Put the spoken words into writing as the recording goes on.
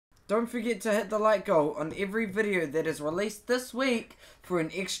don't forget to hit the like goal on every video that is released this week for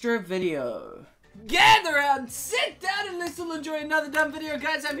an extra video. Gather around, sit down, and let's all enjoy another dumb video,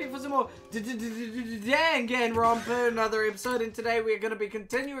 guys. I'm here for some more Danganronpa, another episode, and today we're going to be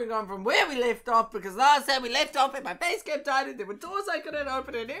continuing on from where we left off, because last time we left off and my face kept hiding, there were doors I couldn't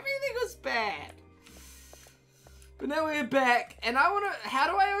open, and everything was bad. But now we're back, and I want to,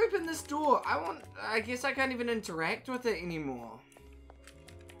 how do I open this door? I guess I can't even interact with it anymore.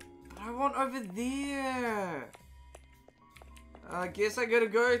 But I want over there. I guess I gotta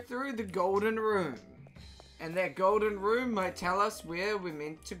go through the golden room. And that golden room might tell us where we're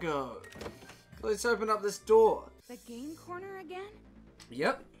meant to go. Let's open up this door. The game corner again?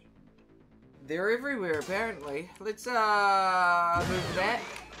 Yep. They're everywhere apparently. Let's move that.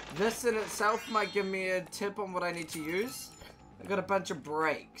 This in itself might give me a tip on what I need to use. I've got a bunch of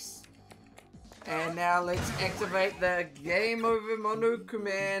brakes. And now let's activate the game over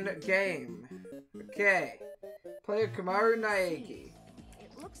Monokuma game. Okay. Player Kamaru Naegi. It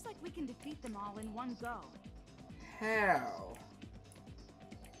looks like we can defeat them all in one go. How?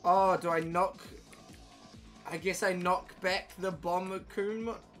 Oh, do I knock? I guess I knock back the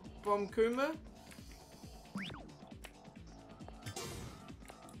Monokuma?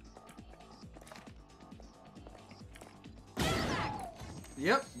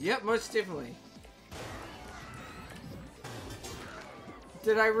 Yep, most definitely.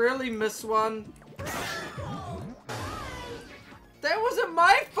 Did I really miss one? That wasn't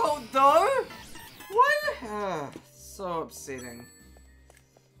my fault though! Why? So upsetting.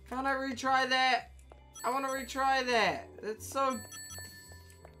 Can't I retry that? I want to retry that. It's so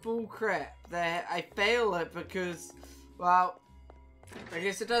bullcrap that I fail it because, well, I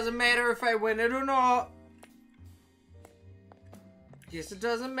guess it doesn't matter if I win it or not. Guess it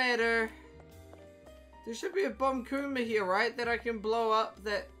doesn't matter. There should be a Monokuma here, right? That I can blow up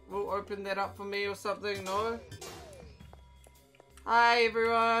that will open that up for me or something, no? Hi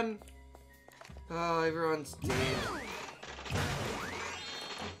everyone! Oh, everyone's dead.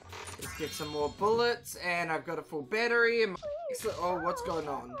 Let's get some more bullets, and I've got a full battery. And oh, what's going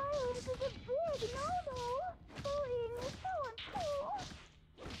on?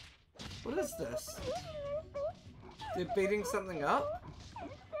 What is this? They're beating something up?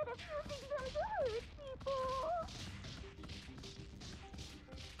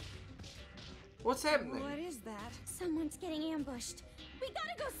 What's happening? What is that? Someone's getting ambushed. We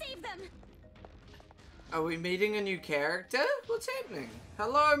gotta go save them! Are we meeting a new character? What's happening?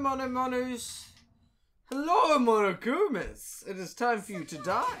 Hello, Monomonus. Hello, Monokumas. It is time for you to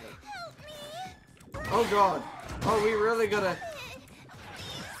die. Help me! Oh god. Oh, we really gotta...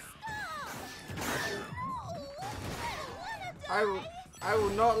 I will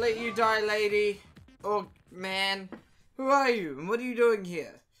not let you die, lady. Oh, man. Who are you? And what are you doing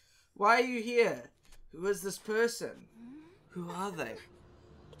here? Why are you here? Who is this person? Who are they?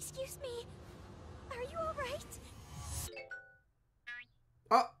 Excuse me. Are you alright?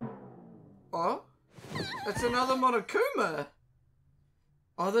 Oh. Oh? It's another Monokuma.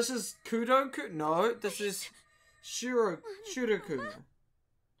 Oh, this is Kudoku? No, this is Shurokuma.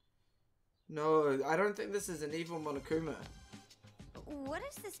 No, I don't think this is an evil Monokuma. What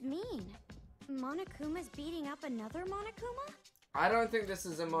does this mean? Monokuma's beating up another Monokuma? I don't think this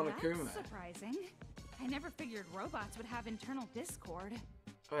is a Monokuma. That's surprising. I never figured robots would have internal discord.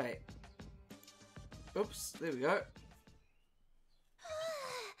 Wait. Oops, there we go.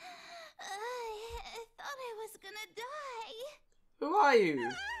 I thought I was gonna die. Who are you?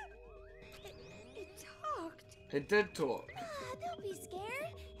 It talked. It did talk. Don't be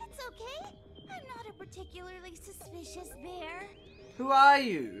scared. It's okay. I'm not a particularly suspicious bear. Who are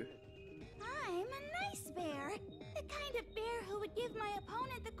you? I'm a nice bear. The kind of bear who would give my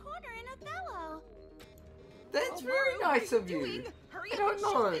opponent the corner in Othello. That's very nice of you. Hurry I up don't and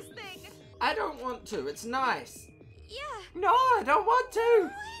know. shoot this thing. I don't want to. It's nice. Yeah. No, I don't want to.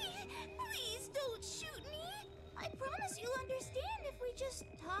 Wait, please don't shoot me. I promise you'll understand if we just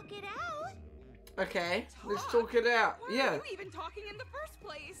talk it out. Okay, let's talk it out. Why Yeah. are you even talking in the first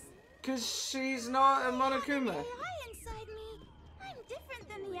place? Because she's not a Monokuma. AI inside me. I'm different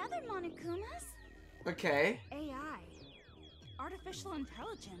than the other Monokumas. Okay. AI. Artificial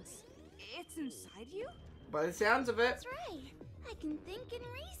intelligence. It's inside you? By the sounds of it. That's right. I can think and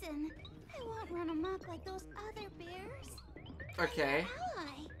reason. I won't run amok like those other bears. Okay. I'm an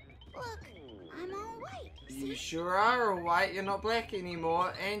ally. Look, I'm all white. You sure are all white. You're not black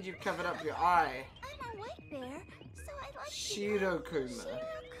anymore. And you've covered up your eye. I'm a white bear, so I like Shirokuma.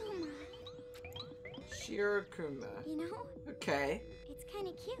 Shirokuma. You know, Okay. it's kind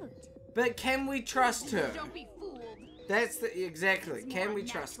of cute. But can we trust her? Don't be fooled. That's the exactly. It's Can more we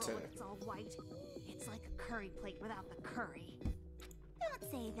trust her? natural if it's all white. It's like a curry plate without the curry. Don't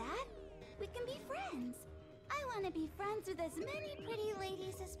say that. We can be friends. I want to be friends with as many pretty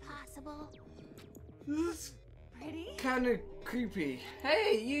ladies as possible. That's Pretty? kind of creepy.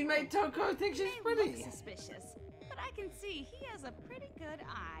 Hey, you made Touhou think she's They pretty. look suspicious, but I can see he has a pretty good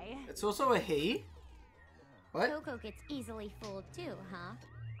eye. It's also a he. What? Coco gets easily fooled too, huh?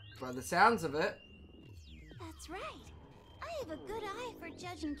 By the sounds of it. That's right. I have a good eye for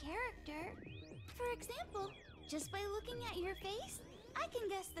judging character. For example, just by looking at your face, I can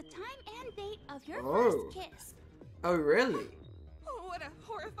guess the time and date of your first kiss. Oh, really? Oh, what a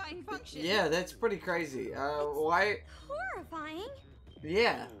horrifying function. Yeah, that's pretty crazy. Why? Horrifying.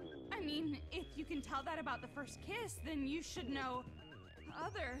 Yeah. I mean, if you can tell that about the first kiss, then you should know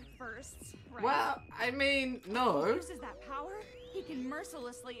other firsts, right? Well, I mean, If he no. uses that power, he can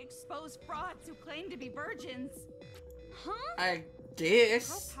mercilessly expose frauds who claim to be virgins. Huh? I Girl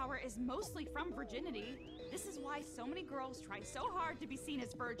guess. power is mostly from virginity. This is why so many girls try so hard to be seen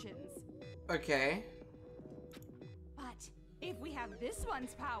as virgins. Okay. But if we have this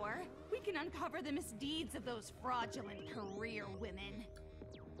one's power, we can uncover the misdeeds of those fraudulent career women.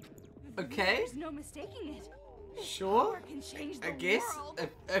 Okay. There's no mistaking it. Sure. Power can change the I guess world.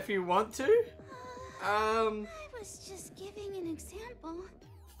 if you want to. I was just giving an example.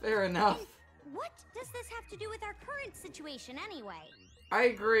 Fair enough. What does this have to do with our current situation anyway? I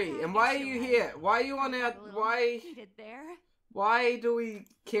agree. And why are you here? Why are you on our? Why? Heated there. Why do we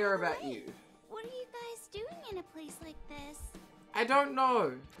care about you? What are you guys doing in a place like this? I don't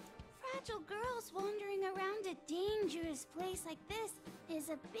know. Fragile girls wandering around a dangerous place like this is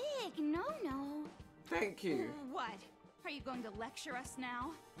a big no-no. Thank you. What? Are you going to lecture us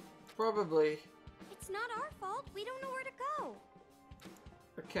now? Probably. It's not our fault. We don't know where to go.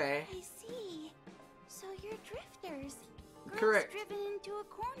 Okay. I see. So you're drifters. Girls Correct. driven into a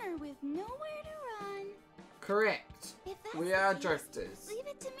corner with nowhere to run. Correct. If that's We the are case, drifters. leave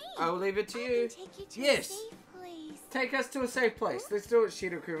it to me. I'll leave it to I you. can take you to Yes. a safe place. Take us to a safe place. Let's do it,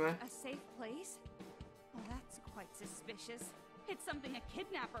 Shirokuma. A safe place? Well, that's quite suspicious. It's something a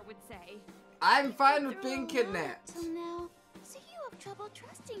kidnapper would say. I'm fine with Through being a lot kidnapped. Till now, so you have trouble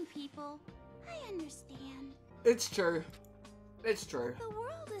trusting people. I understand. It's true. It's true. The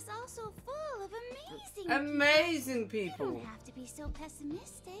world is also full of amazing Amazing people. You people. don't have to be so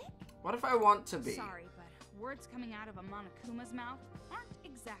pessimistic. What if I want to be? Sorry, but words coming out of a Monokuma's mouth aren't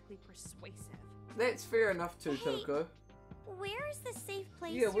exactly persuasive. That's fair enough too, Hey. Touhou. Where is the safe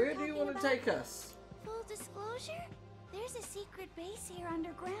place? Yeah, you're where do you talking want to about? take us? Full disclosure, there's a secret base here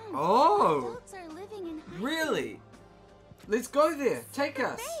underground. Oh, Adults are living in hiding. really? Let's go there. Take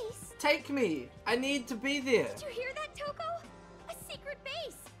Secret us. base? Take me. I need to be there. Did you hear that, Toko? A secret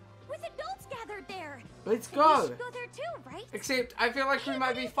base with adults gathered there. Let's And we go. should go there too, right? Except I feel like we Hey, might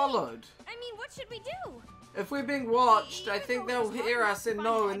what do be you think? followed. I mean, what should we do? If we're being watched, I Even think though they'll it's hard hear enough us to and find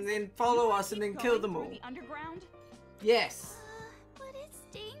know exits, and then you follow wanna us and keep then kill going them through all. The underground? Yes. But it's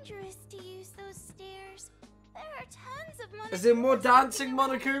dangerous to use those stairs. There are tons of Monokumas. Is there more lurking dancing around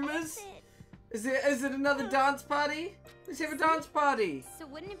the Monokumas? exit. Is it another dance party? Let's have a dance party. So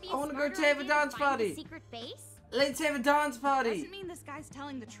wouldn't it be I wanna go smarter to have a idea dance find the party. secret base? Let's have a dance party. Doesn't mean this guy's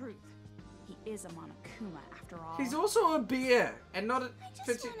telling the truth. He is a Monokuma, after all. He's also a bear and not a. I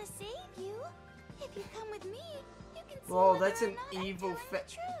just want to save you. If you come with me, you can see Whoa, whether that's or an not I'm evil telling the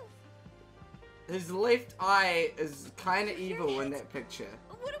truth. His left eye is kind of evil in that picture.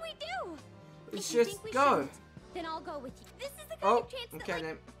 What do we do? Let's If you just think we go. shouldn't, then I'll go with you. This is the kind Oh, of chance that okay like,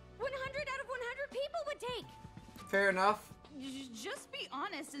 then. 100 out of 100 people would take. Fair enough. Just be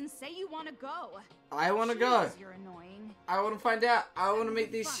honest and say you want to go. I want to go. Jeez, you're annoying. I want to find out. I want to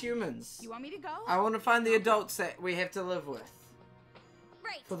meet these Fine. humans. You want me to go? I want to find the adults that we have to live with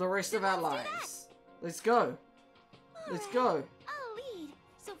Right. for the rest of Then our let's do lives. Let's go. Let's Alright, go. I'll lead.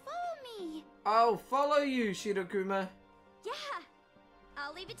 So follow me. I'll follow you, Shirokuma. Yeah.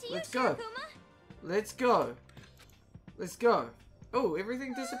 I'll leave it to you, Let's go. Shirokuma. Let's go. Let's go. Oh,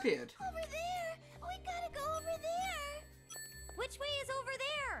 everything disappeared. Over there. We gotta go over there. Which way is over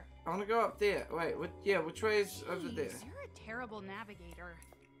there? I want to go up there. Wait, what? Yeah, which way is over there? Jeez, you're a terrible navigator.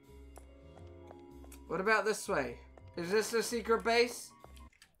 What about this way? Is this the secret base?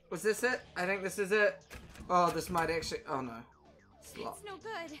 Was this it? I think this is it. Oh, this might actually... Oh, no. It's locked. It's no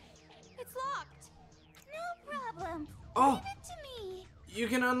good. It's locked. No problem. Oh, Leave it to me. you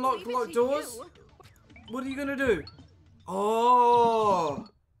can unlock Leave it locked to doors? you. What are you going to do? Oh.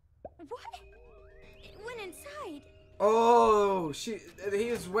 What? It went inside. Oh, he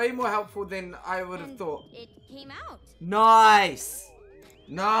is way more helpful than I would have and thought. It came out. Nice.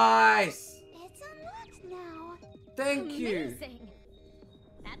 Nice. It's unlocked now. thank you. Amazing.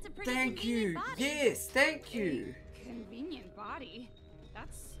 That's a pretty Thank convenient you. body. Yes, thank you. Convenient body.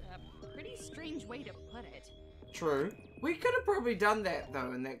 That's a pretty strange way to put it. True. We could have probably done that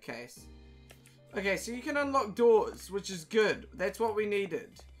though in that case. Okay, so you can unlock doors, which is good. That's what we needed.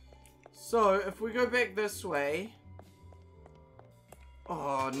 So if we go back this way.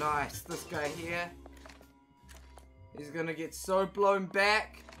 Oh, nice. This guy here. He's gonna get so blown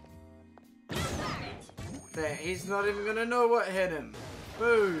back that he's not even gonna know what hit him.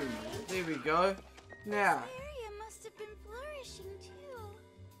 Boom. There we go. Now. This area must have been flourishing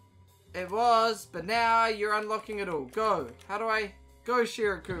too. It was, but now you're unlocking it all. Go. How do I... Go,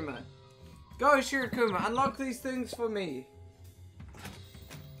 Shirakuma. Go, Shirakuma. Unlock these things for me.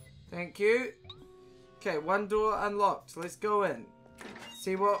 Thank you. Okay, one door unlocked. Let's go in.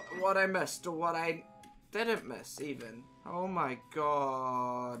 See what I missed or what I didn't miss even. Oh my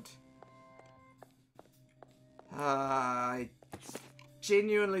god. I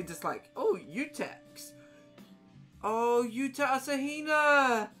genuinely dislike. Oh, Utax. Oh, Yuta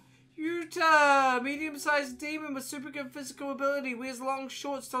Asahina. Yuta! Medium-sized demon with super good physical ability. Wears long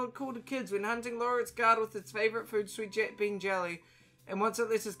shorts to look cool to kids. When hunting, lower its guard with its favorite food, sweet bean jelly. And once it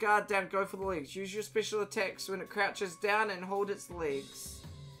lets its guard down, go for the legs. Use your special attacks when it crouches down and hold its legs.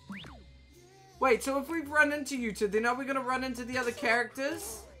 Wait, so if we run into Yuta, then are we going to run into the other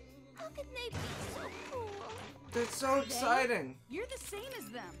characters? How can they be so cool? That's so exciting. You're the same as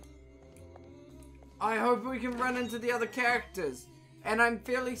them. I hope we can run into the other characters. And I'm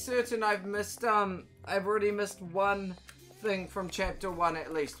fairly certain I've missed, I've already missed one thing from chapter 1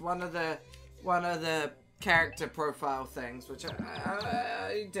 at least. One of the character profile things, which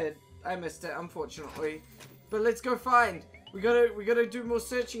I did. I missed it, unfortunately. But let's go find. We gotta do more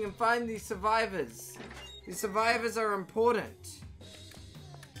searching and find these survivors. These survivors are important.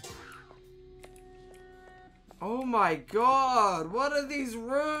 Oh my god, what are these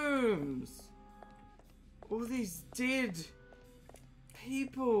rooms? All these dead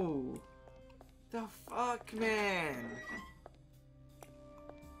people. The fuck, man.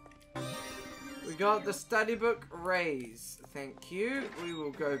 We got the study book raise. Thank you. We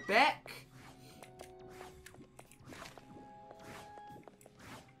will go back.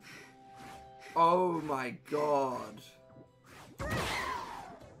 Oh my god.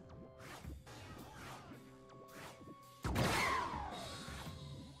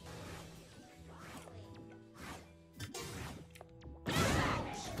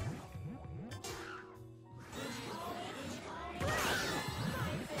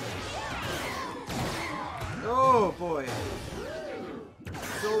 Oh boy.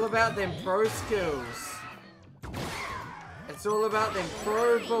 It's all about them pro skills. It's all about them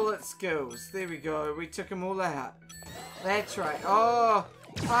pro bullet skills. There we go. We took them all out. That's right. Oh,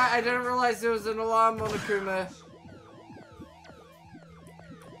 I didn't realize there was an alarm, Monokuma.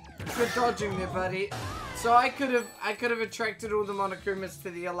 Good dodging there, buddy. So I could have attracted all the Monokumas to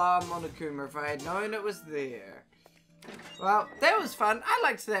the alarm Monokuma if I had known it was there. Well, that was fun. I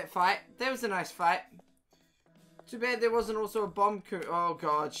liked that fight. That was a nice fight. Too bad there wasn't also a bomb Kuma. Oh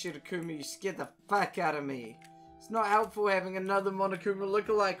god, Shirakuma, you scared the fuck out of me. It's not helpful having another Monokuma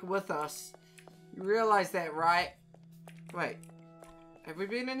lookalike with us. You realize that, right? Wait. Have we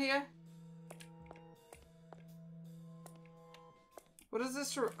been in here? What is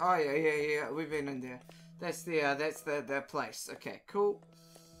this? Oh, yeah. We've been in there. That's the place. Okay, cool.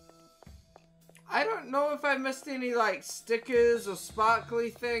 I don't know if I missed any, like, stickers or sparkly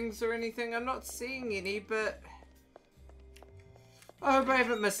things or anything. I'm not seeing any, but I hope I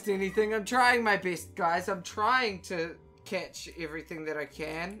haven't missed anything. I'm trying my best, guys. I'm trying to catch everything that I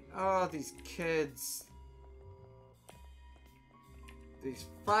can. Oh, these kids. These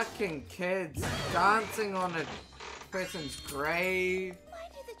fucking kids dancing on a person's grave. Why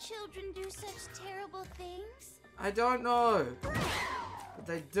do the children do such terrible things? I don't know. But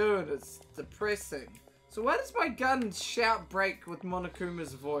they do, and it's depressing. So why does my gun shout break with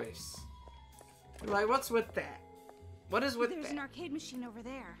Monokuma's voice? Like, what's with that? What is with There's that? an arcade machine over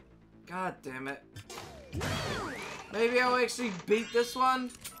there. God damn it. Maybe I'll actually beat this one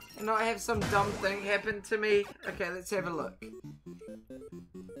and not have some dumb thing happen to me. Okay, let's have a look.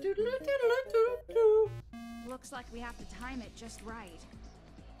 Looks like we have to time it just right.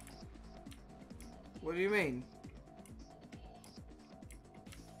 What do you mean?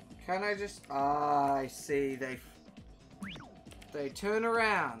 Can I just... Ah, I see. They turn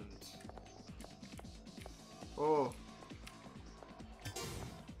around. Oh.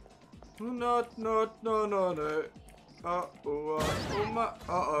 No. Uh-oh.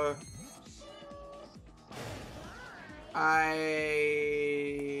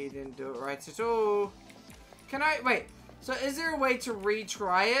 I didn't do it right at all. Can I, wait, so is there a way to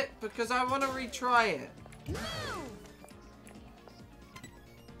retry it? Because I want to retry it.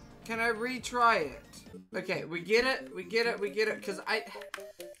 Can I retry it? Okay, we get it, because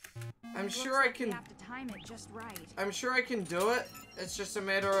I'm sure I can, have to time it just right. I'm sure I can do it. It's just a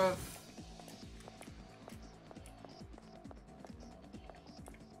matter of,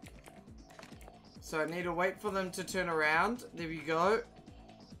 so I need to wait for them to turn around. There we go.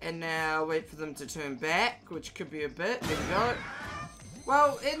 And now wait for them to turn back, which could be a bit. There we go.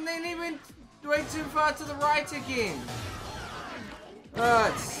 Well, and then he went way too far to the right again.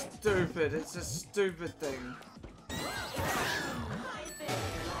 Oh, it's stupid. It's a stupid thing.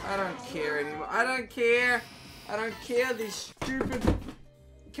 I don't care anymore. I don't care. I don't care. These stupid...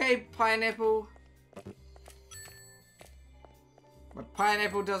 Okay, pineapple. My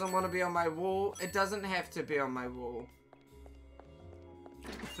pineapple doesn't want to be on my wall. It doesn't have to be on my wall.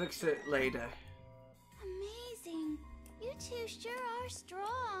 Fix it later. Amazing. You two sure are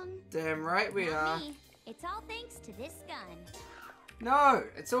strong. Damn right we Not are. me. It's all thanks to this gun. No,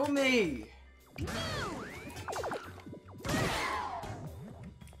 it's all me.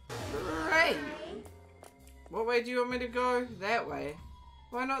 Great. What way do you want me to go? That way.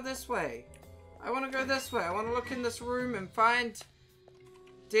 Why not this way? I want to go this way. I want to look in this room and find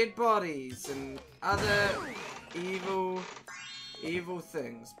dead bodies and other evil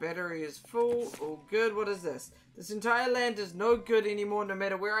things. Battery is full. All good. What is this? This entire land is no good anymore. No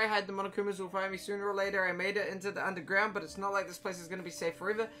matter where I hide, the Monokumas will find me sooner or later. I made it into the underground, but it's not like this place is going to be safe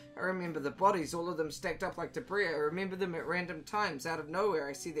forever. I remember the bodies, all of them stacked up like debris. I remember them at random times. Out of nowhere,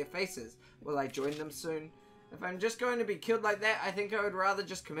 I see their faces. Will I join them soon? If I'm just going to be killed like that, I think I would rather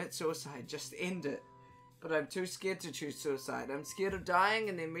just commit suicide. Just end it. But I'm too scared to choose suicide. I'm scared of dying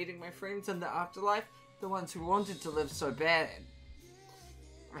and then meeting my friends in the afterlife, the ones who wanted to live so bad.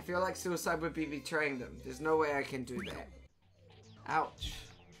 I feel like suicide would be betraying them. There's no way I can do that. Ouch.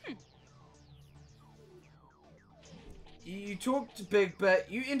 You talked big, but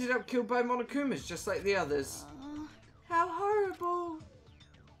you ended up killed by Monokumas, just like the others. How horrible.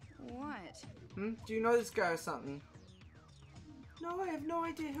 What? Do you know this guy or something? No, I have no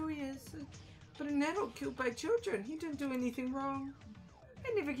idea who he is. But an adult killed by children. He didn't do anything wrong.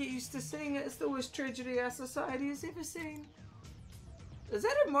 I never get used to seeing it. It's the worst tragedy our society has ever seen. Is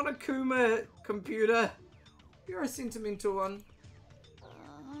that a Monokuma computer? You're a sentimental one.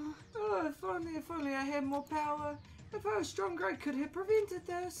 Oh, if only I had more power. If I was stronger, I could have prevented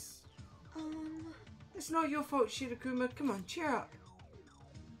this. It's not your fault, Shirokuma. Come on, cheer up.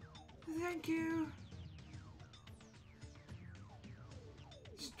 Thank you.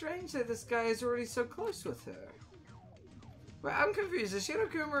 Strange that this guy is already so close with her. But I'm confused. Is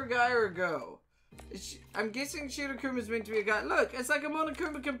Shirokuma a guy or a girl? I'm guessing Shirokuma is meant to be a guy. Look, it's like a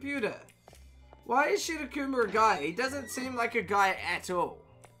Monokuma computer. Why is Shirokuma a guy? He doesn't seem like a guy at all.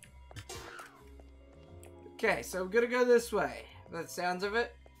 Okay, so we're gonna go this way. That sounds of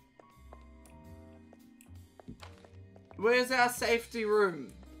it. Where's our safety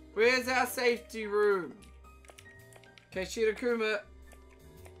room? Where's our safety room? Okay, Shirokuma.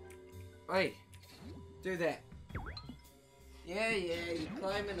 Wait. Do that. Yeah, you're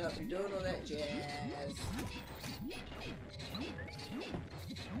climbing up, you're doing all that jazz.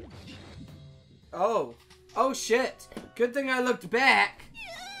 Oh. Oh shit. Good thing I looked back.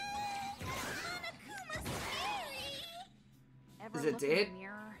 Is it dead?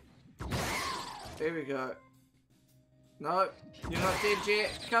 There we go. No, you're not dead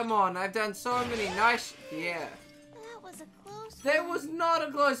yet. Come on, I've done so many nice... Yeah. That was a close one. That was not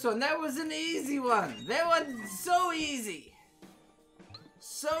a close one. That was an easy one. That one's so easy.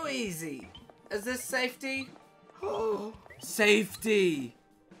 So easy. Is this safety? Oh, safety.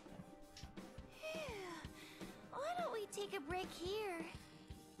 Why don't we take a break here?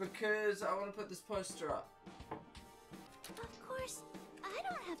 Because I want to put this poster up. Of course, I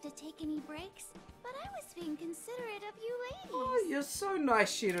don't have to take any breaks, but I was being considerate of you ladies. Oh, you're so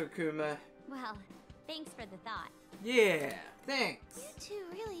nice, Shirokuma. Well, thanks for the thought. Yeah, thanks. You two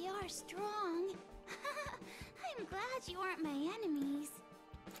really are strong. I'm glad you aren't my enemies.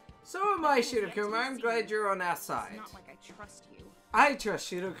 So am I, Shirokuma. I'm glad you're on our side. It's not like I trust you. I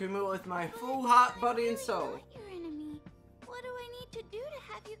trust Shirokuma with my full heart, body, and soul. I'm not your enemy. What do I need to do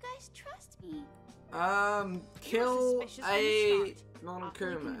to have you guys trust me? Kill a Awfully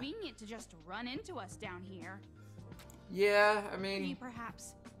Monokuma. convenient to just run into us down here. Yeah, I Are you mean...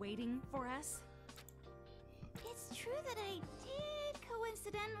 perhaps waiting for us? It's true that I did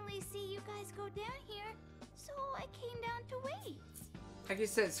coincidentally see you guys go down here, so I came down to wait. I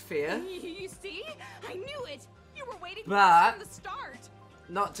guess that's fair. You see? I knew it! You were waiting for But- us from the start!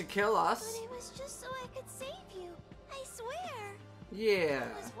 Not to kill But us. it was just so I could save you. I swear. Yeah.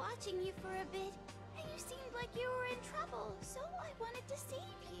 I was watching you for a bit, and you seemed like you were in trouble, so I wanted to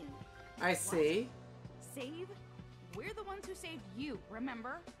save you. I see. Save? We're the ones who saved you,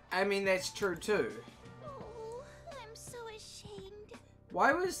 remember? I mean, that's true too. Oh, I'm so ashamed.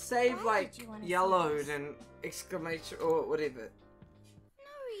 Why was save Why like did you wanna yellowed save us? and exclamation or whatever?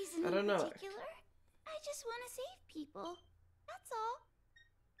 No reason I don't in know. particular. I just want to save people. That's all.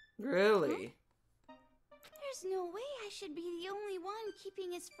 Really? There's no way I should be the only one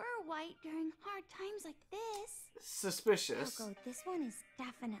keeping his fur white during hard times like this. Suspicious. Touhou, this one is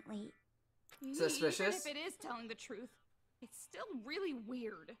definitely... Suspicious? Even if it is telling the truth, it's still really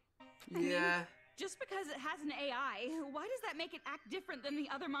weird. I mean, Yeah. just because it has an AI, why does that make it act different than the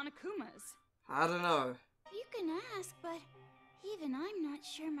other Monokumas? I don't know. You can ask, but even I'm not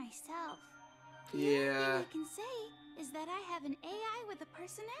sure myself. The Yeah. only thing I can say is that I have an AI with a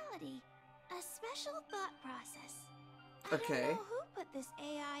personality. A special thought process. I Okay. don't know who put this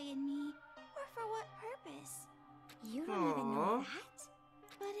AI in me, or for what purpose. You don't even know Aw. that?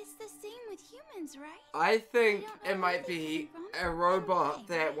 But it's the same with humans, right? I think don't know it might where they be came from a or robot why,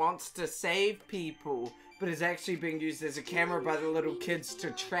 that right? wants to save people, but is actually being used as a camera by the little kids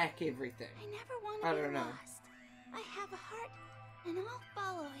to track everything. I never want I to be don't know. lost. I have a heart, and I'll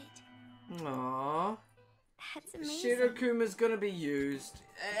follow it. Aww. That's amazing. Shirokuma's gonna be used.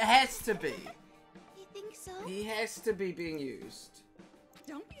 It has to be. You think so? He has to be being used.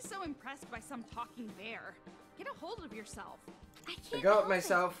 Don't be so impressed by some talking bear. Get a hold of yourself. I I can't got help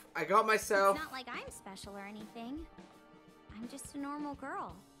myself. I got myself. It's not like I'm special or anything. I'm just a normal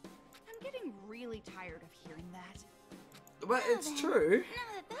girl. I'm getting really tired of hearing that. But Now it's then, true.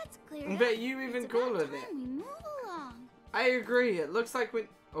 Now that that's cleared I up, bet you even it's call about her time that. we move along. I agree. It looks like we.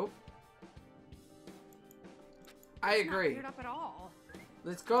 Oh. I It's not agree. cleared up at all.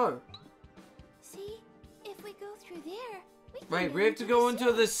 Let's go. See, if we go through there, we can Wait, get we have to go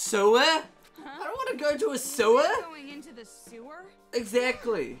into the sewer? I Huh? don't want to go to a sewer. We're going into the sewer?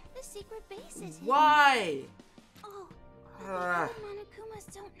 Exactly. The secret base is hidden. Why? Oh, but the Ah. other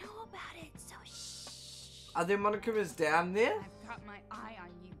Monokumas don't know about it, so shh. Are there Monokumas down there? I've got my eye on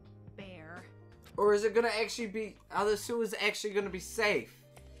you, bear. Or is it gonna actually be, are the sewers actually gonna be safe?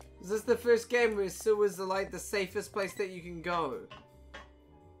 Is this the first game where sewers are like the safest place that you can go?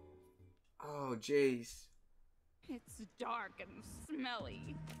 Oh jeez. It's dark and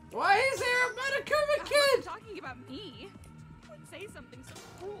smelly. Why is there a Monokuma I wasn't kid? talking about me. I would say something so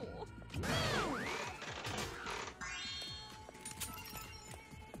cruel.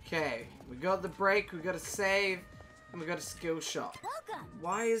 Okay, we got the break, we got a save, and we got a skill shop. Welcome.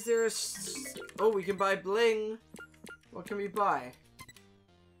 Why is there a oh, we can buy bling. What can we buy?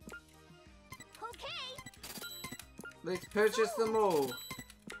 Okay. Let's purchase them all.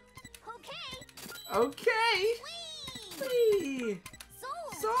 Okay. Okay. Whee! Whee!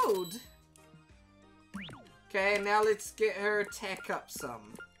 Sold. Sold. Okay, now let's get her attack up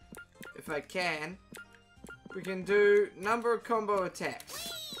some. If I can. We can do number of combo attacks.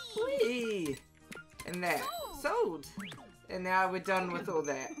 Whee! And that. Sold. And now we're done with all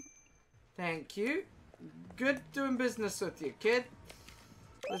that. Thank you. Good doing business with you, kid.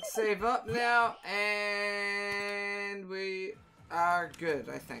 Let's save up now. And we are good,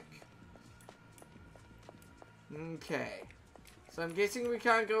 I think. Okay. So I'm guessing we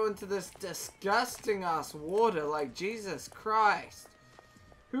can't go into this disgusting ass water, like Jesus Christ.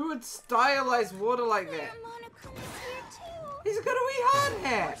 Who would stylize water like There that? are Monokumas here too. He's got a wee hard Of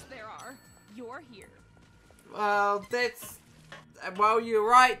hat. course there are. You're here. Well, that's... Well, you're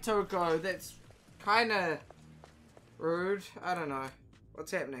right, Toko. That's kind of rude. I don't know.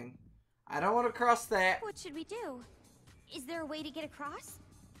 What's happening? I don't want to cross that. What should we do? Is there a way to get across?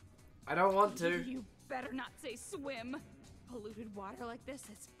 I don't want to. You better not say swim. Polluted water like this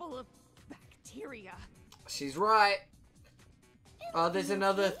is full of bacteria. She's right. It'll Oh, there's be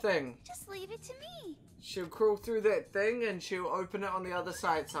another okay. thing. Just leave it to me. She'll crawl through that thing and she'll open it on the other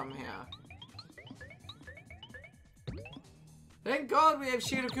side somehow. Thank God we have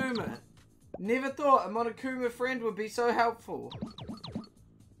Shirokuma. Never thought a Monokuma friend would be so helpful.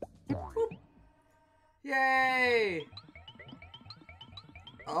 Whoop. Yay!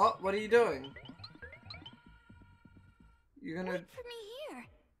 Oh, what are you doing? You're gonna... Wait for me here.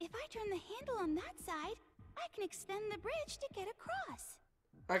 If I turn the handle on that side, I can extend the bridge to get across.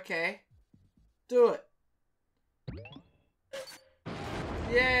 Okay. Do it.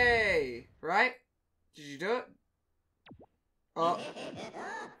 Yay! Right? Did you do it? Oh.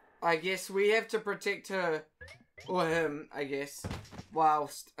 I guess we have to protect her. Or him, I guess.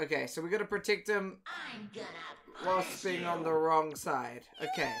 Whilst. Okay, so we gotta protect him. I'm gonna whilst being on the wrong side.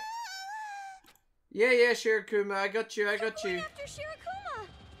 Okay. Yeah, Shirokuma, I got you. After Shirokuma.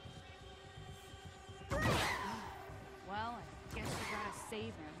 Well, I guess you gotta save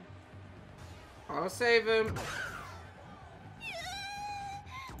him. I'll save him.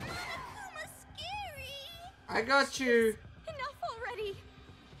 Monokuma's scary. I got you. Enough already.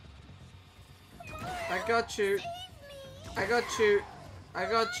 Come on, I got you. save me. I got you. I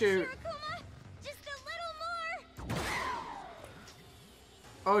got you. Shirokuma, just a little more.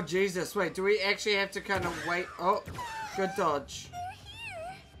 Oh, Jesus. Wait, do we actually have to kind of wait? Oh, good dodge.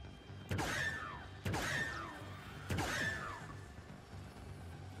 They're here.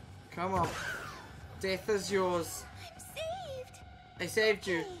 Come on. Death is yours. I'm saved. I saved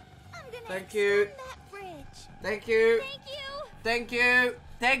you. Okay, I'm gonna Thank you. extend that bridge. Thank you. Thank you. Thank you.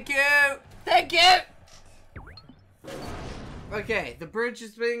 Thank you. Thank you. Okay, the bridge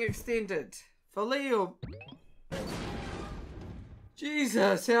is being extended. For Leo.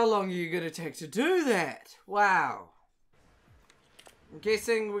 Jesus, how long are you going to take to do that? Wow. I'm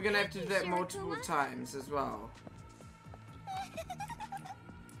guessing we're going to have to do that multiple times as well.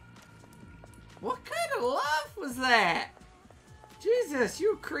 What kind of laugh was that? Jesus,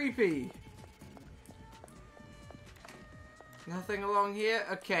 you're creepy. Nothing along here?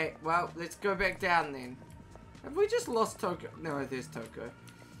 Okay, well, let's go back down then. Have we just lost Toko? No, there's Toko.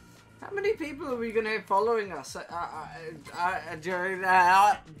 How many people are we gonna have following us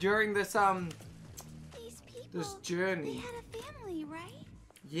during this These people, this journey? they had a family, right?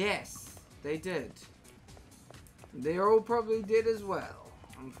 Yes, they did. They're all probably dead as well,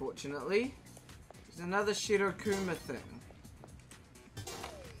 unfortunately. There's another Shirokuma thing.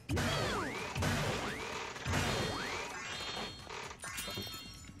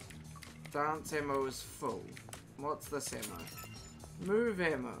 Dance ammo is full. What's this ammo? Move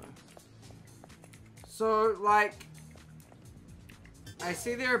ammo. So, like, I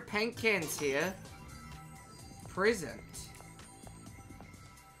see there are paint cans here. Present.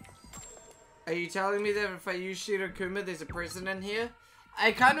 Are you telling me that if I use Shirokuma, there's a present in here?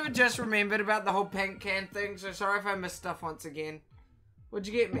 I kind of just remembered about the whole paint can thing, so sorry if I missed stuff once again. What'd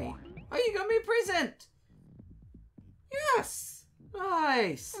you get me? Oh, you got me a present! Yes!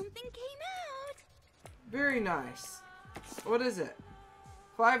 Nice! Something came out. Very nice. What is it?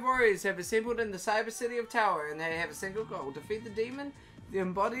 5 warriors have assembled in the cyber city of Tower, and they have a single goal: defeat the demon, the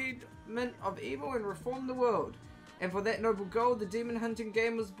embodiment of evil, and reform the world. And for that noble goal, the demon hunting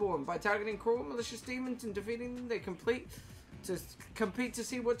game was born. By targeting cruel, malicious demons and defeating them, they compete to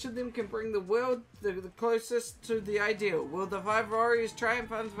see which of them can bring the world the closest to the ideal. Will the 5 warriors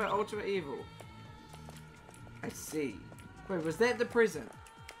triumph over ultimate evil? I see. Wait, was that the present?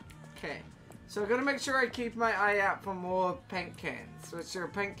 Okay. So I've got to make sure I keep my eye out for more paint cans. Which there are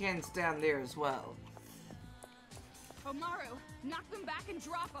paint cans down there as well. Omaru, knock them back and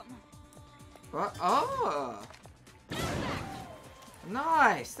drop them. What? Oh!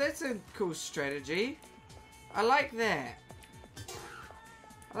 Nice! That's a cool strategy. I like that.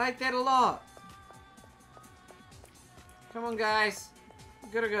 I like that a lot. Come on, guys.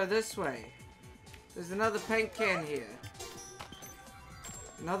 We've got to go this way. There's another paint can here.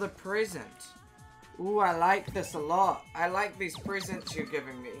 Another present. Ooh, I like this a lot. I like these presents you're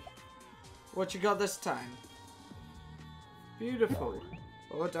giving me. What you got this time? Beautiful.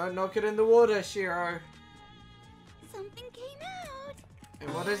 Oh, don't knock it in the water, Shiro. Something came out.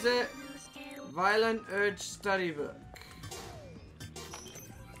 And what is it? Violent Urge Study Book.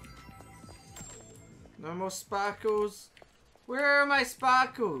 No more sparkles. Where are my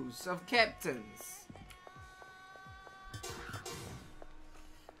sparkles of captains?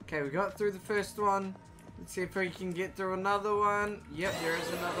 Okay, we got through the first one. Let's see if we can get through another one. Yep, there is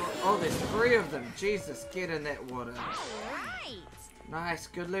another one. Oh, there's 3 of them. Jesus, get in that water. Right. Nice,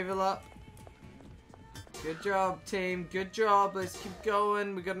 good level up. Good job, team. Good job. Let's keep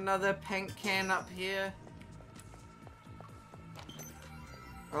going. We got another paint can up here.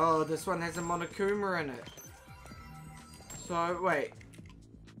 Oh, this one has a Monokuma in it. So, wait.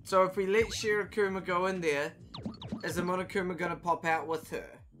 So if we let Shirokuma go in there, is the Monokuma gonna pop out with her?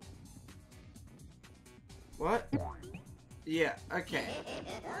 What? Yeah, okay.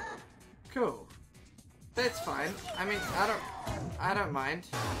 Cool. That's fine. I mean, I don't mind.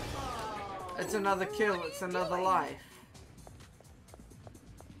 It's another kill, it's another life.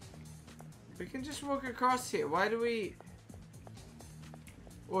 We can just walk across here. Why do we...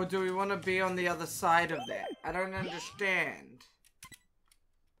 Or do we want to be on the other side of that? I don't understand.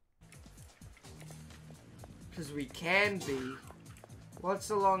 Because we can be.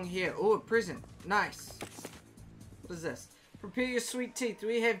 What's along here? Oh, a prison. Nice. What is this? Prepare your sweet teeth.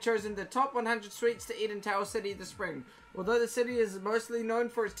 We have chosen the top 100 sweets to eat in Touhou City this spring. Although the city is mostly known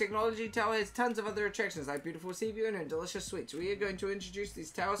for its technology, Touhou has tons of other attractions like beautiful sea view and delicious sweets. We are going to introduce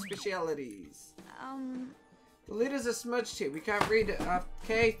these Touhou specialities. The letters are smudged here. We can't read it.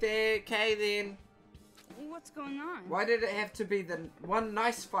 Okay, there. Okay, then. What's going on? Why did it have to be the one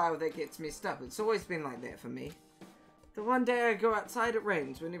nice file that gets messed up? It's always been like that for me. The one day I go outside, it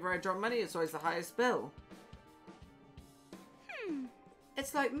rains. Whenever I drop money, it's always the highest bill.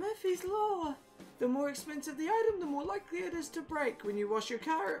 It's like Murphy's Law. The more expensive the item, the more likely it is to break. When you wash your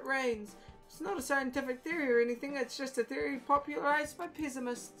car, it rains. It's not a scientific theory or anything. It's just a theory popularized by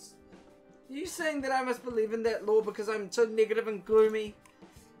pessimists. Are you saying that I must believe in that law because I'm so negative and gloomy?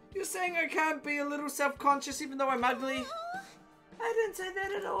 You're saying I can't be a little self-conscious even though I'm ugly? I didn't say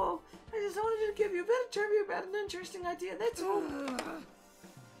that at all. I just wanted to give you a bit of trivia about an interesting idea, that's all.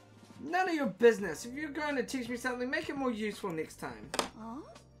 None of your business. If you're going to teach me something, make it more useful next time.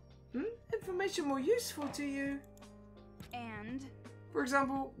 Information more useful to you. And? For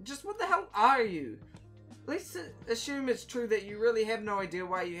example, just what the hell are you? Let's assume it's true that you really have no idea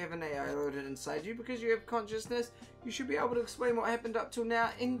why you have an AI loaded inside you. Because you have consciousness, you should be able to explain what happened up till now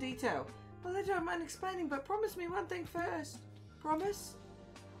in detail. Well, I don't mind explaining, but promise me one thing first. Promise?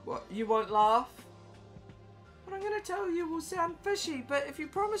 What, you won't laugh? What I'm going to tell you will sound fishy, but if you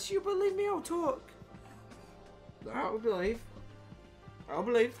promise you believe me, I'll talk. I'll believe. I'll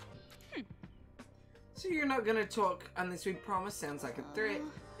believe. So you're not going to talk unless we promise? Sounds like a threat.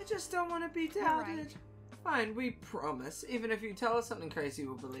 I just don't want to be doubted. Right. Fine, we promise. Even if you tell us something crazy,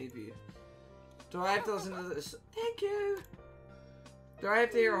 we'll believe you. Do I have to listen to this? Thank you. Do I have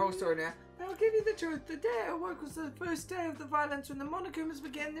to hear a whole story now? I'll give you the truth. The day I awoke was the first day of the violence when the Monokumas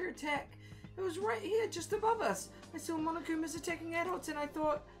began their attack. It was right here, just above us. I saw Monokumas attacking adults and I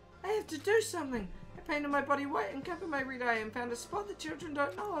thought, I have to do something. I painted my body white and covered my red eye and found a spot that children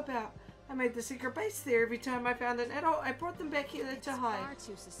don't know about. I made the secret base there. Every time I found an adult, I brought them back here to hide. Far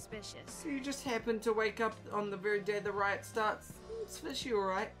too suspicious. So you just happened to wake up on the very day the riot starts. It's fishy,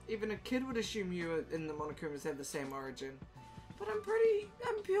 alright. Even a kid would assume you and the Monokumas have the same origin. But I'm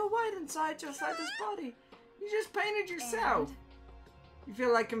pure white inside, just like this body. You just painted yourself. And? You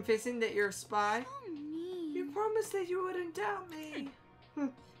feel like confessing that you're a spy? So mean. You promised that you wouldn't doubt me.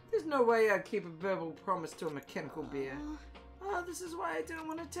 There's no way I'd keep a verbal promise to a mechanical bear. Oh, this is why I don't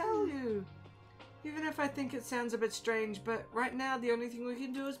want to tell you. Even if I think it sounds a bit strange, but right now the only thing we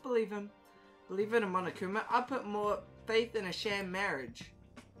can do is believe him. Believe in a Monokuma. I put more faith in a sham marriage.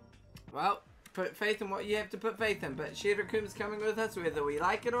 Well, put faith in what you have to put faith in, but Shirakuma's coming with us whether we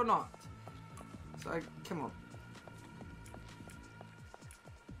like it or not. So, come on.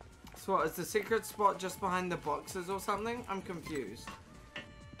 So what, is the secret spot just behind the boxes or something? I'm confused.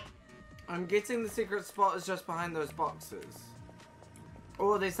 I'm guessing the secret spot is just behind those boxes.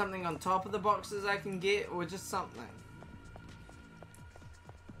 Or there's something on top of the boxes I can get, or just something.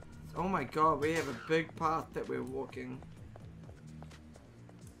 Oh my god, we have a big path that we're walking.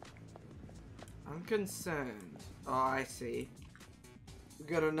 I'm concerned. Oh, I see. We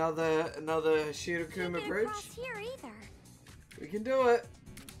got another Shirakuma bridge. Can't get across here either. We can do it.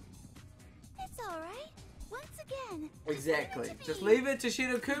 It's all right. Once again. Exactly. Just leave it to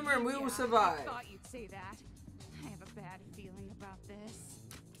Shirakuma and we will survive. I thought you'd say that. I have a bad feeling about this.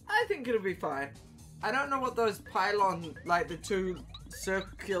 I think it'll be fine. I don't know what those pylon, like the two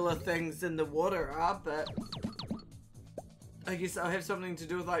circular things in the water are, but I guess I'll have something to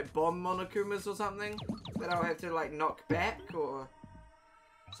do with like bomb Monokumas or something that I'll have to like knock back or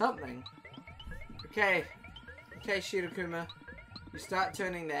something. Okay. Okay, Shirakuma. You start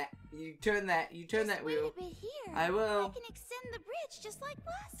turning that. You turn that. You turn that wheel. Wait a bit here. I will. I can extend the bridge just like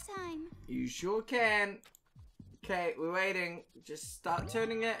last time. You sure can. Okay, we're waiting. Just start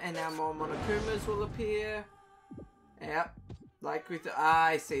turning it and now more Monokumas will appear. Yep. Like with the... Ah,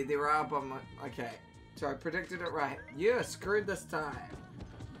 I see. There are bomb... Okay. So I predicted it right. You're screwed this time.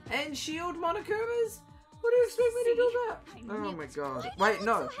 And shield Monokumas? What do you expect me to do that? Oh my god. Wait,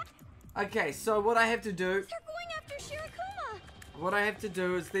 no. Okay, so what I have to do... They're going after Shirakuma. What I have to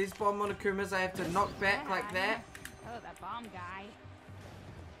do is these bomb Monokumas I have to knock back like that. Oh, that bomb guy.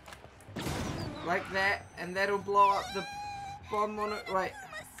 Like that. And that'll blow up the bomb Mono... Wait.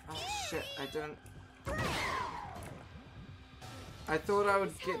 Oh shit, I don't... I thought I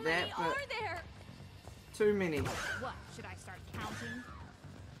would get that, but... Are there? Too many. What? Should I start counting?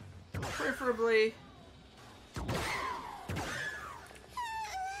 Preferably... They're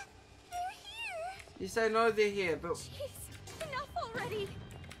here. You say no, they're here, but... Jeez, enough already.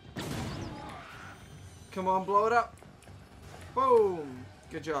 Come on, blow it up. Boom.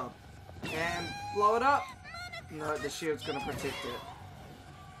 Good job. And blow it up. No, the shield's gonna protect it.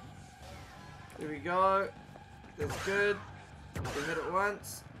 There we go. That's good. We hit it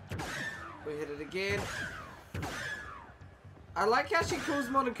once. We hit it again. I like how she calls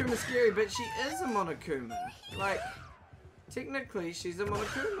Monokuma scary, but she is a Monokuma. Like, technically, she's a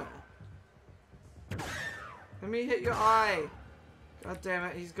Monokuma. Let me hit your eye. God damn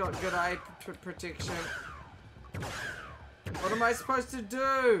it, he's got good eye protection. What am I supposed to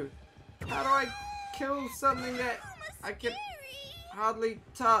do? How do I kill something that I can hardly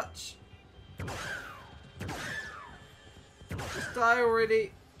touch? Just die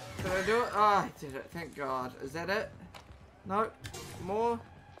already. Did I do it? Oh, I did it. Thank God. Is that it? No. More?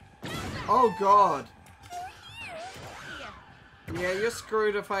 Oh, God. Yeah, you're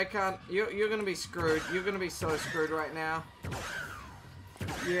screwed if I can't. You're gonna be screwed. You're gonna be so screwed right now.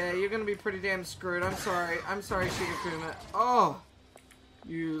 Yeah, you're gonna be pretty damn screwed. I'm sorry. I'm sorry, Shigakuma. Oh!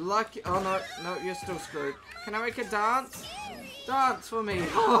 You lucky. Oh, no. No, you're still screwed. Can I make a dance? Dance for me.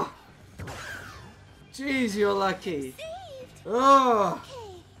 Oh! Jeez, you're lucky. Oh!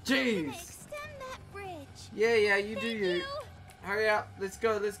 Jeez. Yeah, you do you. Hurry up. Let's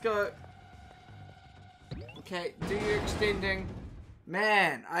go, let's go. Okay, do your extending.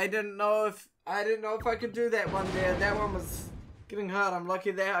 Man, I didn't know if I could do that one there. That one was getting hard. I'm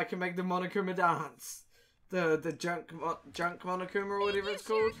lucky that I can make the Monokuma dance. The junk Monokuma or whatever it's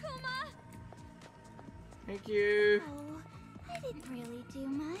called. Thank you. Oh, I didn't really do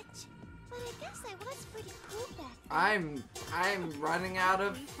much, but I guess I was pretty cool back then. I'm running out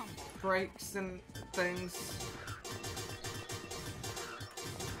of breaks and things.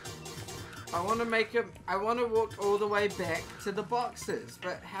 I want to walk all the way back to the boxes,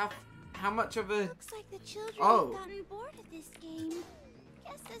 but how much of a... Looks like the children have gotten bored of this game.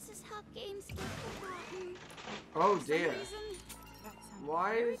 Guess this is how games get forgotten. Oh dear.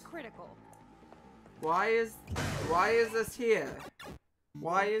 Why is this here?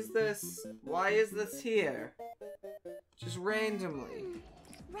 Why is this here? Just randomly.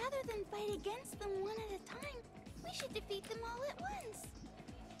 Rather than fight against them one at a time, we should defeat them all at once.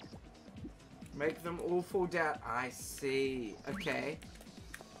 Make them all fall down. I see. Okay.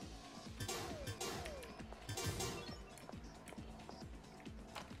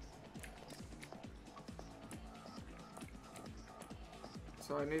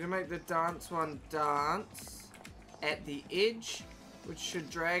 So I need to make the dance one dance at the edge, which should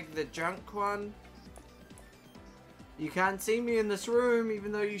drag the junk one. You can't see me in this room,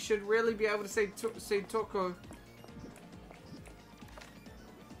 even though you should really be able to see Touhou.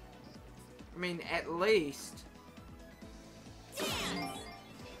 I mean, at least. And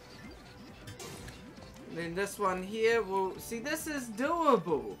then this one here will... See, this is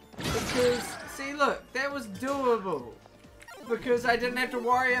doable. Because, see, look, that was doable. Because I didn't have to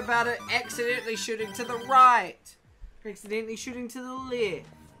worry about it accidentally shooting to the right. Accidentally shooting to the left.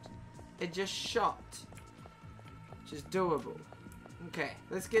 It just shot. Which is doable. Okay,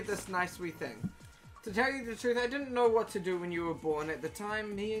 let's get this nice wee thing. To tell you the truth, I didn't know what to do when you were born. At the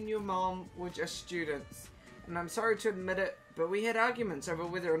time, me and your mom were just students. And I'm sorry to admit it, but we had arguments over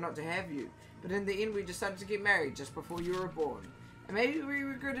whether or not to have you. But in the end, we decided to get married just before you were born. And maybe we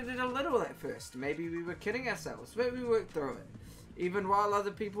regretted it a little at first. Maybe we were kidding ourselves, but we worked through it. Even while other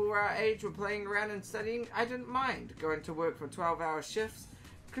people our age were playing around and studying, I didn't mind going to work for 12-hour shifts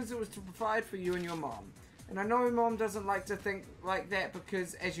because it was to provide for you and your mom. And I know Mom doesn't like to think like that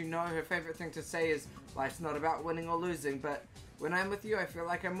because, as you know, her favorite thing to say is, life's not about winning or losing, but when I'm with you, I feel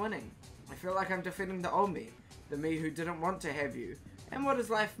like I'm winning. I feel like I'm defeating the old me, the me who didn't want to have you, and what his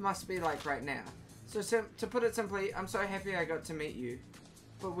life must be like right now. So to put it simply, I'm so happy I got to meet you.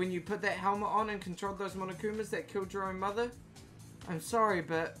 But when you put that helmet on and controlled those Monokumas that killed your own mother, I'm sorry,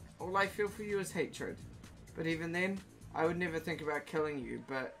 but all I feel for you is hatred. But even then, I would never think about killing you,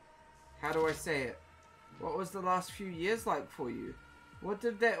 but how do I say it? What was the last few years like for you? What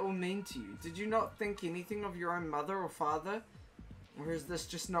did that all mean to you? Did you not think anything of your own mother or father? Or is this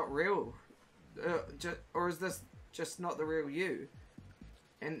just not real? Or is this just not the real you?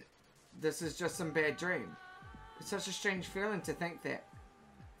 And this is just some bad dream? It's such a strange feeling to think that.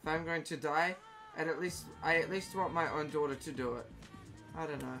 If I'm going to die, I at least want my own daughter to do it. I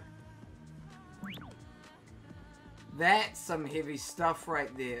don't know. That's some heavy stuff right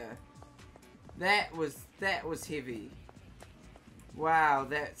there. That was heavy. Wow,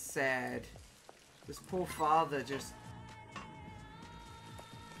 that's sad. This poor father just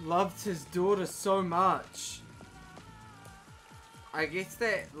loved his daughter so much. I guess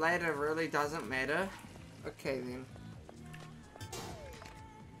that later really doesn't matter. Okay then.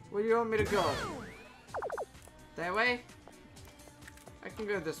 Where do you want me to go? That way? I can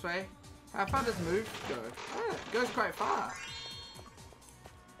go this way. How far does move go? Oh, it goes quite far.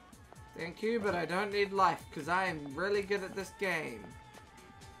 Thank you, but I don't need life because I am really good at this game.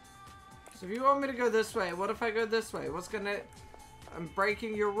 So if you want me to go this way, what if I go this way? What's gonna... I'm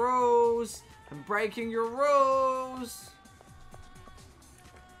breaking your rules. I'm breaking your rules.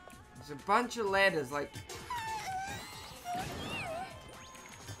 There's a bunch of ladders, like...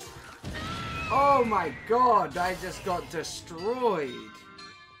 Oh my god, I just got destroyed.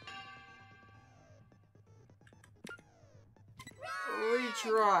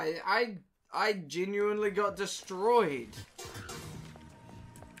 Retry. I genuinely got destroyed.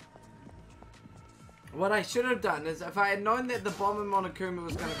 What I should have done is if I had known that the bomb in Monokuma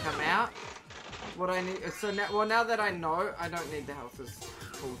was going to come out, what I need... So now, well, now that I know, I don't need the health this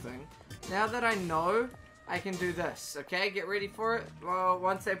full thing. Now that I know, I can do this, okay? Get ready for it. Well,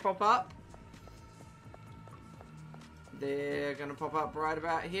 once they pop up, they're going to pop up right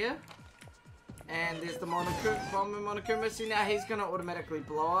about here. And there's the bomb in Monokuma. See, now he's going to automatically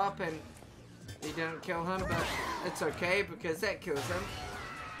blow up and you didn't kill him, but it's okay because that kills him.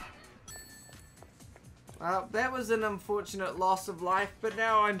 Well, that was an unfortunate loss of life, but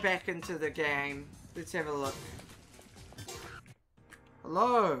now I'm back into the game. Let's have a look.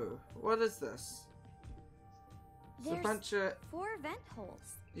 Hello? What is this? It's a bunch of... 4 vent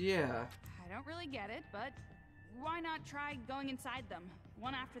holes. Yeah. I don't really get it, but why not try going inside them,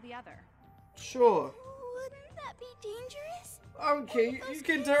 one after the other? Sure. Wouldn't that be dangerous? Okay, you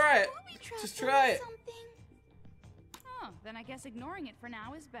can try it. Just try it. Oh, then I guess ignoring it for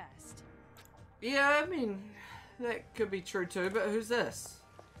now is best. Yeah, I mean, that could be true too, but who's this?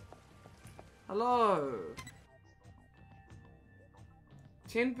 Hello.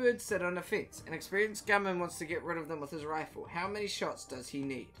 10 birds sit on a fence. An experienced gunman wants to get rid of them with his rifle. How many shots does he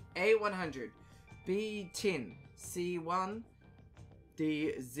need? A, 100. B, 10. C, 1.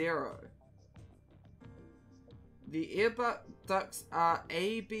 D, 0. The ear ducts are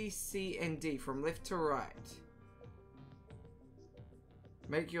A, B, C, and D from left to right.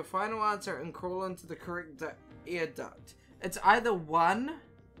 Make your final answer and crawl into the correct ear duct. It's either 1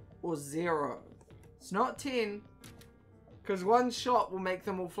 or 0. It's not 10. Because one shot will make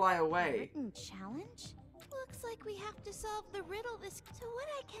them all fly away. Written challenge? Looks like we have to solve the riddle this... So what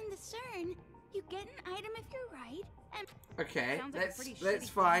I can discern, you get an item if you're right, and... Okay, Like that's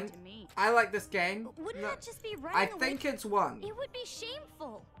fine. I like this game. Wouldn't that just be right? I think it's 1. It would be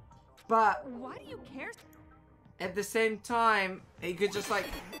shameful. But... Why do you care? At the same time, he could just like...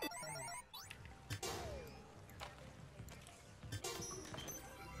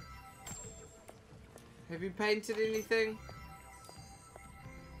 Have you painted anything?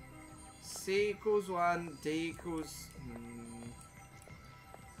 C equals 1, D equals...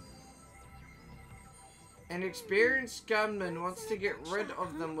 An experienced gunman wants to get rid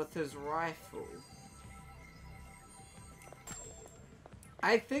of them with his rifle.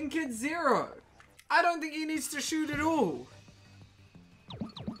 I think it's 0. I don't think he needs to shoot at all.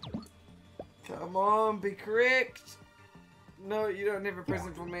 Come on, be correct. No, you don't have a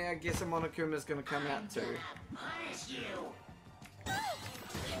present for me. I guess a Monokuma is going to come out too. Punish you. You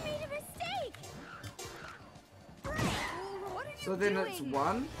made a mistake. What are you So then doing? it's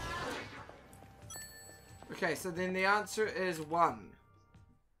 1. Okay, so then the answer is 1.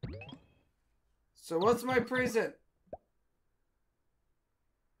 So what's my present?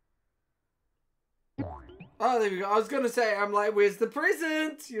 Oh, there we go. I was going to say, I'm like, where's the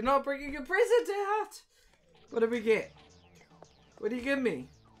present? You're not bringing a present out. What did we get? What do you give me?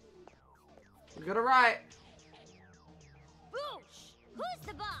 We got it right. Boosh! Who's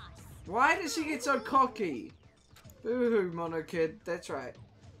the boss? Why does she get so cocky? Boo-hoo, Mono Kid. That's right.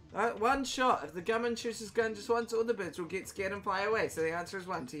 One shot. If the gunman shoots his gun just once, all the birds will get scared and fly away. So the answer is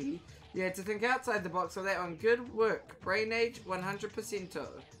 1, T. You had to think outside the box on that one. Good work. Brain age, 100%.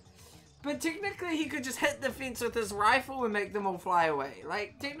 But technically, he could just hit the fence with his rifle and make them all fly away.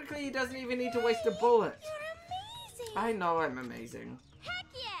 Like, technically, he doesn't even need to waste a bullet. You're amazing. I know I'm amazing. Heck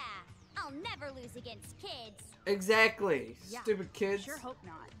yeah! I'll never lose against kids. Exactly. Yeah, Stupid kids. Sure hope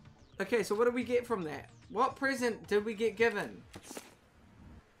not. Okay, so what did we get from that? What present did we get given?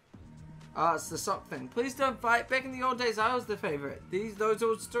 Oh, it's the sock thing. Please don't fight. Back in the old days, I was the favorite. Those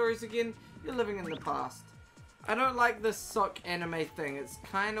old stories again. You're living in the past. I don't like this sock anime thing. It's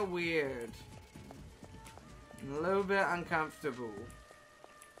kind of weird. And a little bit uncomfortable.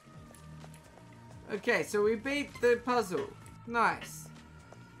 Okay, so we beat the puzzle. Nice.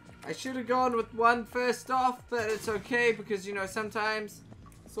 I should have gone with 1 first off, but it's okay because, you know, sometimes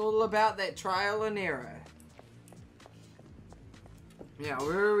it's all about that trial and error. Yeah,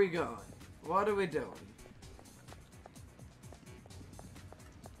 where are we going? What are we doing?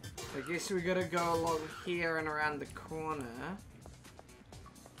 I guess we gotta go along here and around the corner.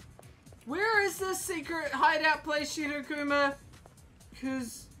 Where is this secret hideout place, Shirokuma?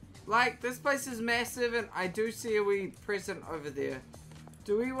 Because, like, this place is massive and I do see a wee present over there.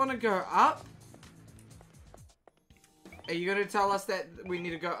 Do we want to go up? Are you going to tell us that we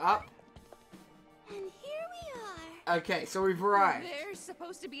need to go up? And here we are. Okay, so we've arrived. There's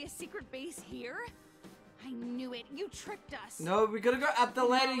supposed to be a secret base here? I knew it. You tricked us. No, we gotta go up the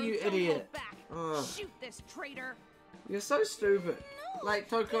ladder, No, you don't idiot. hold back. Ugh. Shoot this traitor. You're so stupid. No, Like,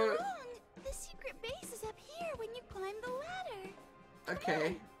 you're Toko... wrong. The secret base is up here when you climb the ladder.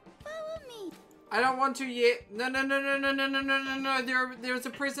 Okay. Follow me. I don't want to yet. No, no, no, no, no, no, no, no, no, no. There's a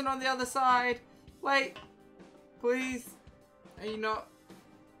prison on the other side. Wait. Please. Are you not...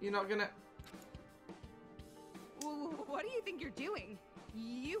 You're not gonna... What do you think you're doing?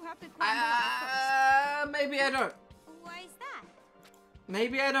 You have to climb the ladder Maybe I don't. Why is that?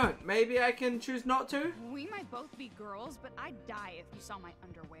 Maybe I don't. Maybe I can choose not to. first. We might both be girls, but I'd die if you saw my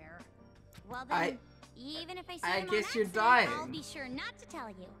underwear. Well then, even if I see I him guess on you're accident, dying. I'll be sure not to tell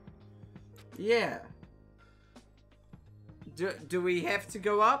you. Yeah. Do we have to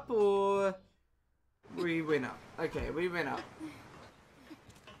go up or we went up? Okay, we went up.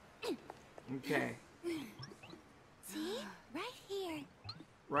 Okay. See? Right here.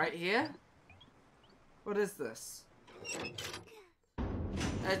 Right here? What is this?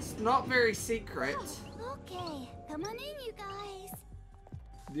 It's not very secret. Okay, come on in, you guys.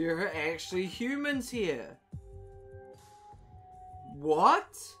 There are actually humans here.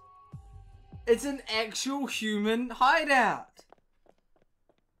 What? It's an actual human hideout.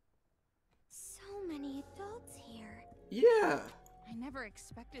 So many adults here. Yeah. I never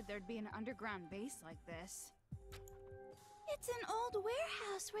expected there'd be an underground base like this. It's an old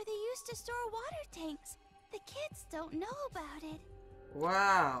warehouse where they used to store water tanks. The kids don't know about it.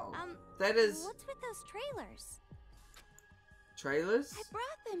 Wow. That is... What's with those trailers? Trailers? I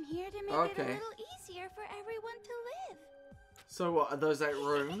brought them here to make it Okay. a little easier for everyone to live. So what, are those like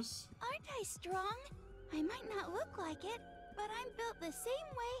rooms? Aren't I strong? I might not look like it, but I'm built the same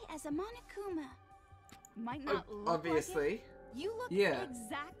way as a Monokuma. Might not look Obviously. like it. You look Yeah.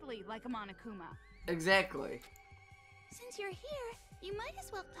 exactly like a Monokuma. Exactly. Since you're here, you might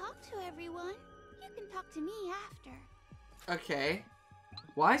as well talk to everyone. You can talk to me after. Okay.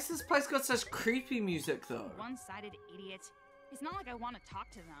 Why has this place got such creepy music though? One-sided idiot. It's not like I want to talk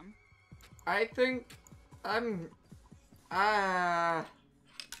to them. I think I'm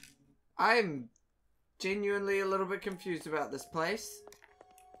genuinely a little bit confused about this place.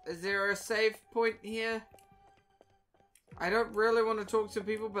 Is there a save point here? I don't really want to talk to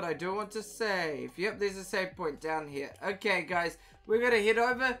people, but I do want to save. Yep, there's a save point down here. Okay, guys, we're going to head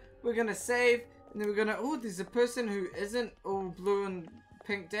over. We're going to save. And then we're going to... Oh, there's a person who isn't all blue and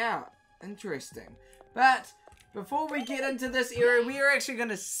pinked out. Interesting. But before we get into this area, we are actually going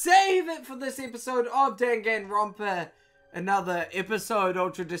to save it for this episode of Danganronpa. Another episode,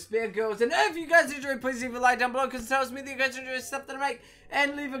 Ultra Despair Girls. And if you guys enjoyed, please leave a like down below, because it tells me that you guys enjoy the stuff that I make.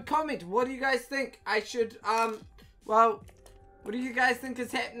 And leave a comment. What do you guys think I should, well, what do you guys think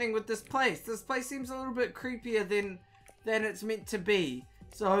is happening with this place? This place seems a little bit creepier than it's meant to be.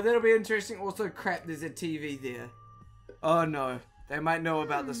 So that'll be interesting. Also, crap, there's a TV there. Oh no, they might know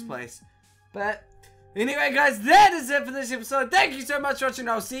about this place. But anyway, guys, that is it for this episode. Thank you so much for watching.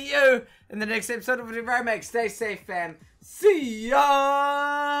 I'll see you in the next episode of whatever I make. Stay safe, fam. See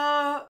ya!